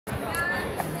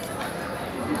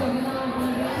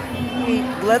Hey,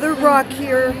 Leathur Rokk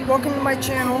here. Welcome to my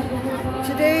channel.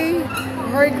 Today,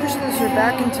 Hare Krishnas are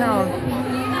back in town.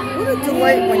 What a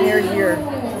delight when they're here.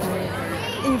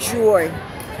 Enjoy.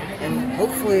 And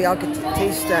hopefully I'll get to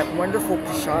taste that wonderful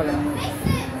prasadam.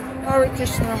 Hare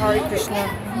Krishna,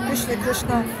 Krishna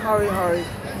Krishna, Hare Hare.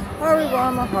 Hare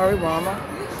Rama,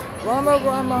 Rama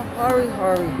Rama, Hare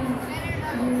Hare.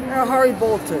 Hare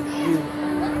Bol to you.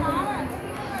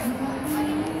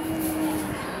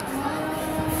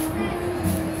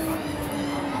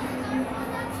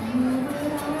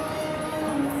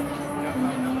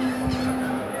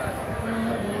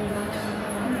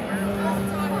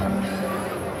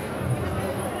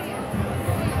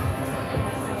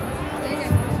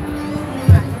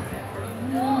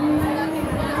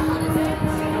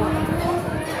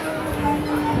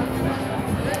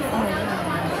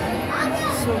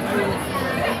 So beautiful.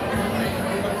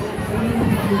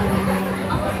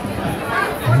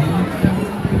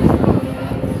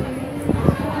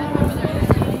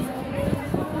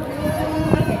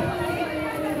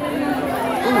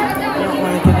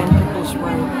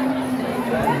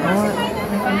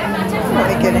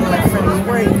 Getting my friend's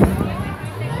way.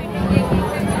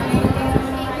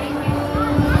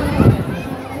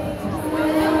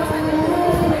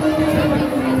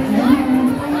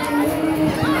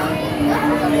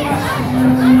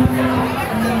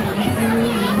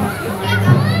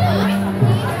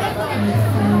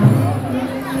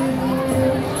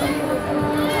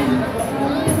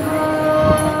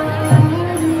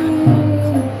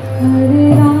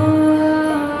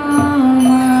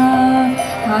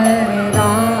 Hare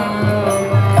Rama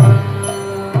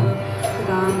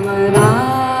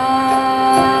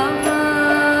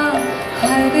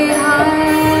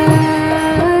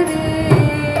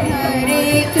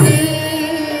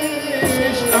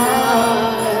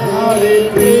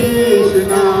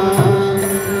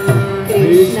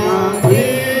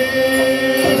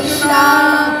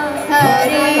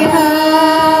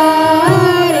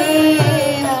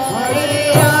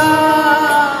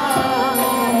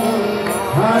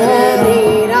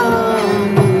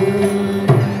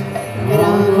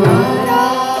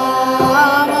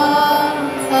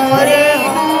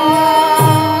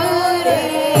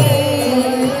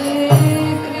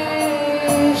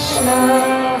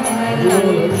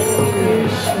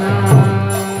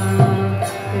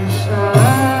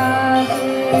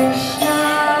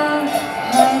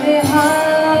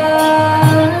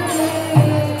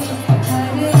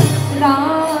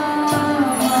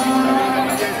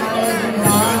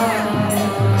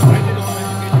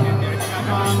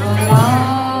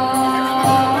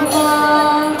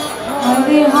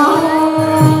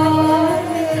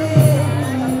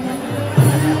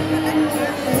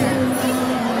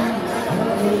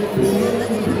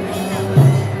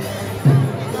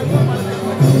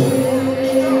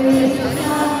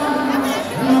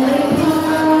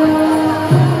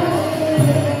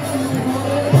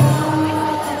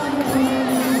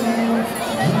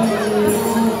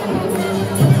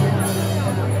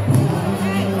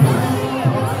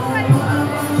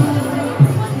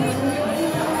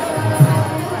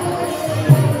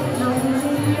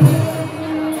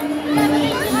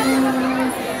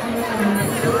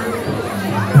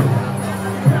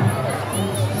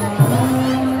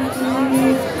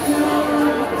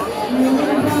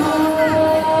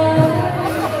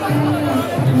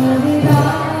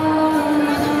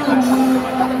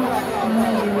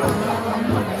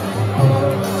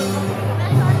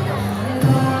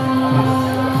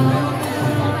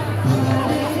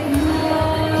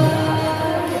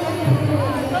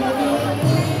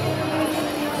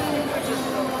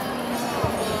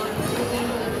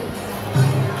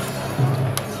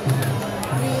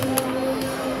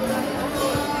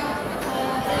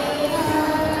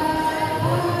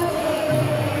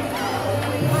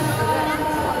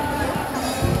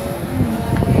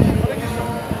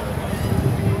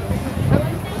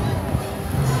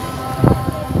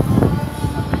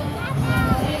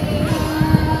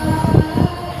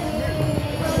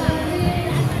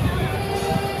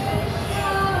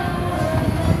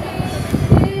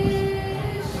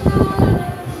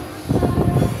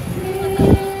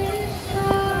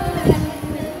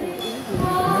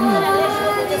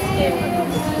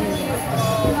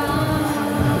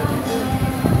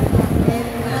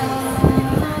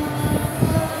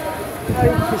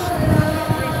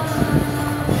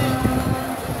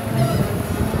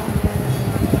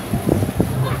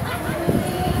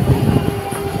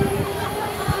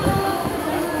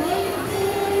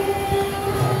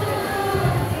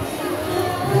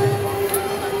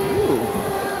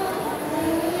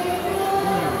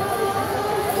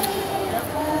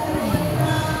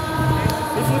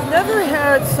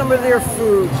had some of their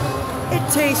food. It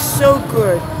tastes so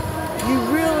good. You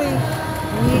really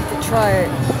need to try it.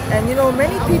 And you know,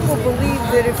 many people believe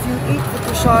that if you eat the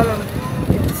prasadam,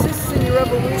 it assists in your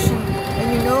evolution,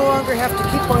 and you no longer have to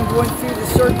keep on going through the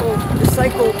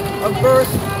cycle of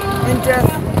birth and death,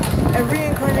 and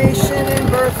reincarnation and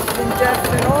birth and death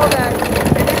and all that.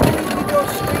 And then you go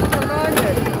straight to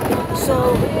Godhead.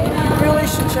 So you really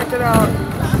should check it out.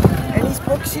 And these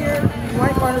books here, you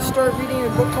might want to start reading a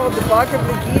book called the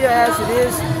Bhagavad Gita as it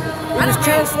is. It was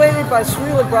translated by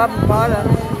Srila Prabhupada,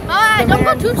 the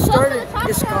man who started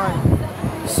ISKCON.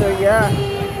 So yeah,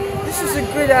 this is a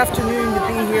good afternoon to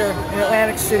be here in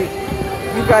Atlantic City.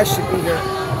 You guys should be here.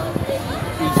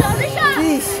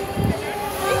 Peace.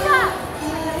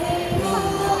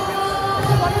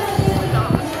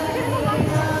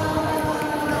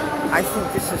 I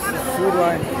think this is the food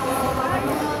line.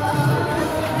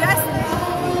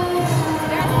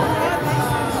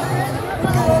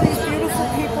 Look at all these beautiful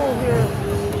people here.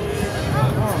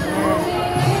 Oh man.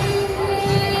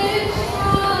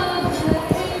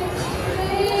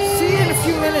 See you in a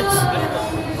few minutes.